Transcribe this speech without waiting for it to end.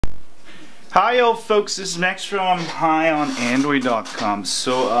Hi yo folks, this is Max from HiOnAndroid.com.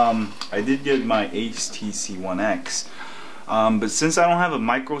 So I did get my HTC One X, but since I don't have a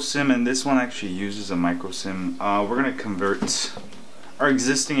micro SIM and this one actually uses a micro SIM, we're gonna convert our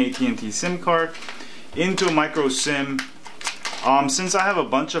existing AT&T SIM card into a micro SIM. Since I have a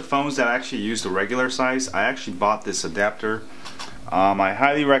bunch of phones that actually use the regular size, I actually bought this adapter. I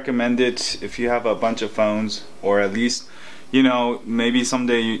highly recommend it if you have a bunch of phones, or at least, you know, maybe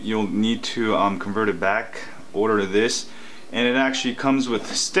someday you'll need to convert it back. Order this, and it actually comes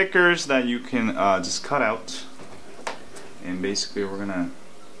with stickers that you can just cut out, and basically we're gonna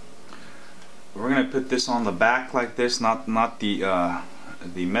put this on the back like this, not the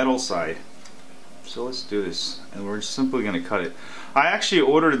metal side. So let's do this, and we're simply gonna cut it. I actually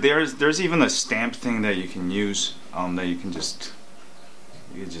ordered, there's even a stamp thing that you can use, that you can just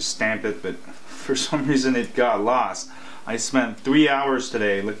stamp it, but for some reason it got lost. I spent 3 hours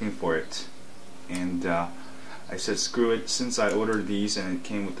today looking for it, and I said screw it, since I ordered these and it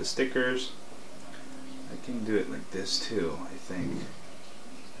came with the stickers, I can do it like this too, I think.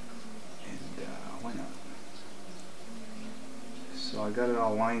 And why not? So I got it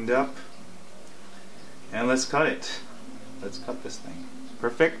all lined up, and let's cut it. Let's cut this thing.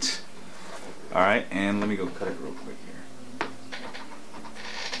 Perfect. Alright, and let me go cut it real quick here.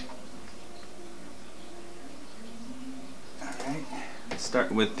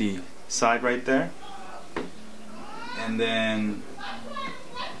 Start with the side right there, and then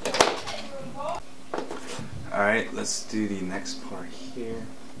alright, let's do the next part here,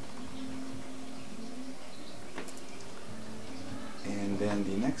 and then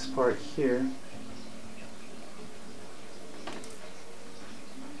the next part here,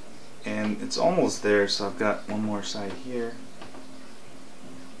 and it's almost there, so I've got one more side here,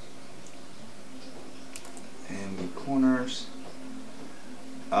 and the corners.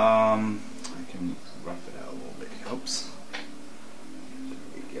 I can rough it out a little bit. Oops. There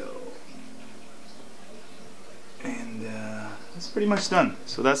we go. And that's pretty much done.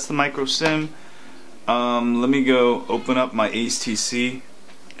 So that's the micro SIM. Let me go open up my HTC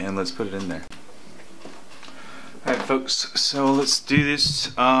and let's put it in there. Alright folks, so let's do this.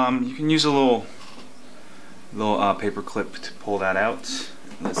 You can use a little paper clip to pull that out.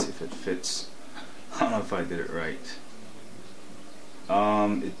 Let's see if it fits. I don't know if I did it right.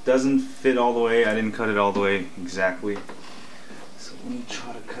 It doesn't fit all the way. I didn't cut it all the way exactly. So let me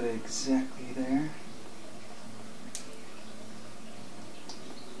try to cut it exactly there.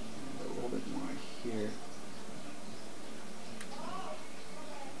 A little bit more here.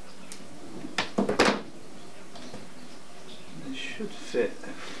 It should fit.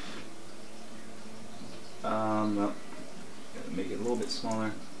 No. Gotta make it a little bit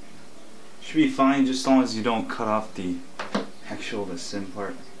smaller. Should be fine, just as long as you don't cut off the SIM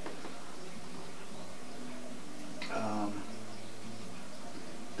part.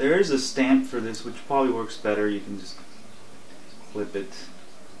 There is a stamp for this, which probably works better. You can just clip it.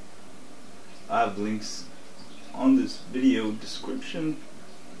 I have links on this video description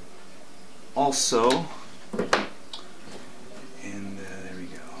also, and there we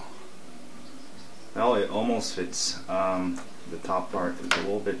go. Well, it almost fits. The top part is a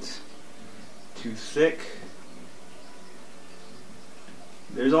little bit too thick.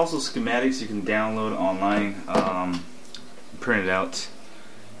 There's also schematics you can download online, print it out,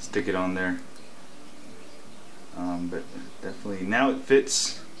 stick it on there. But definitely now it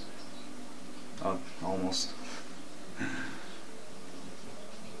fits. Almost.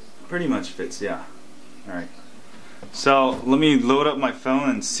 Pretty much fits, yeah. Alright. So let me load up my phone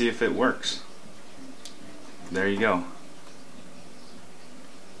and see if it works. There you go.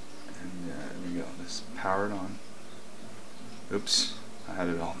 And there we go. Let's power it on. Oops. I had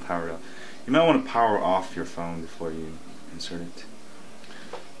it all powered up. You might want to power off your phone before you insert it.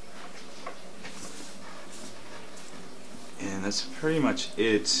 And that's pretty much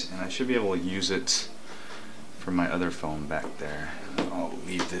it, and I should be able to use it for my other phone back there. I'll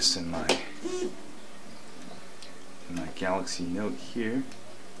leave this in my Galaxy Note here.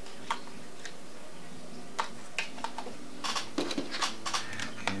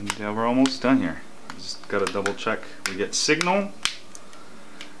 And we're almost done here. Just gotta double check we get signal.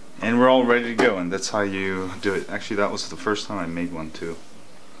 And we're all ready to go, and that's how you do it. Actually, that was the first time I made one too.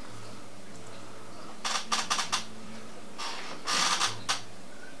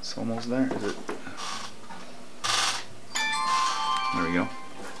 It's almost there, is it? There we go.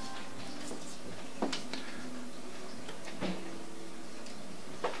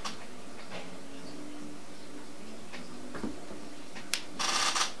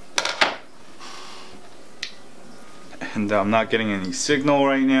 And I'm not getting any signal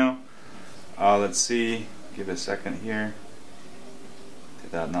right now. Let's see. Give it a second here.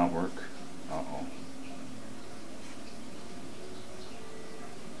 Did that not work? Uh-oh.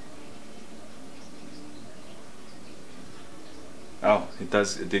 Oh, it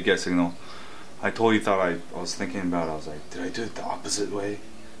does. It did get signal. I totally thought I was thinking about it. I was like, did I do it the opposite way?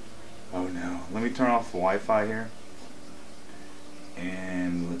 Oh no. Let me turn off Wi-Fi here.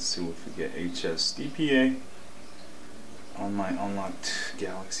 And let's see if we get HSDPA on my unlocked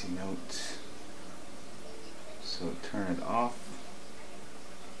Galaxy Note. So turn it off.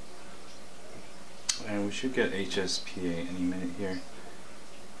 And we should get HSPA any minute here.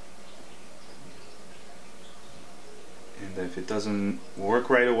 And if it doesn't work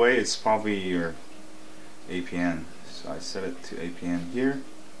right away, it's probably your APN. So I set it to APN here.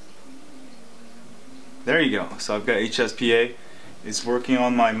 There you go. So I've got HSPA. It's working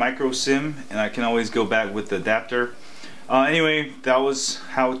on my micro SIM, and I can always go back with the adapter. Anyway, that was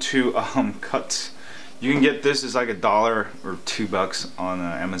how to cut. You can get this, it's like $1 or $2 on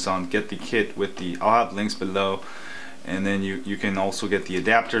Amazon. Get the kit with the, I'll have links below. And then you can also get the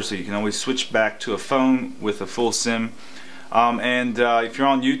adapter, so you can always switch back to a phone with a full SIM. If you're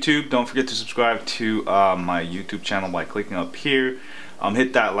on YouTube, don't forget to subscribe to my YouTube channel by clicking up here.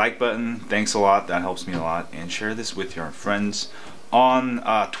 Hit that like button. Thanks a lot, that helps me a lot. And share this with your friends on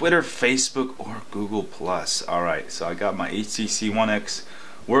Twitter, Facebook, or GooglePlus. Alright, so I got my HTC One X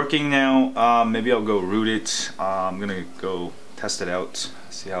working now. Maybe I'll go root it. I'm gonna go test it out,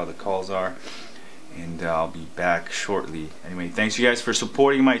 see how the calls are, and I'll be back shortly. Anyway, thanks you guys for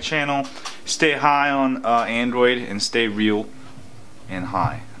supporting my channel. Stay high on Android and stay real and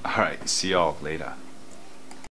high. Alright, see y'all later.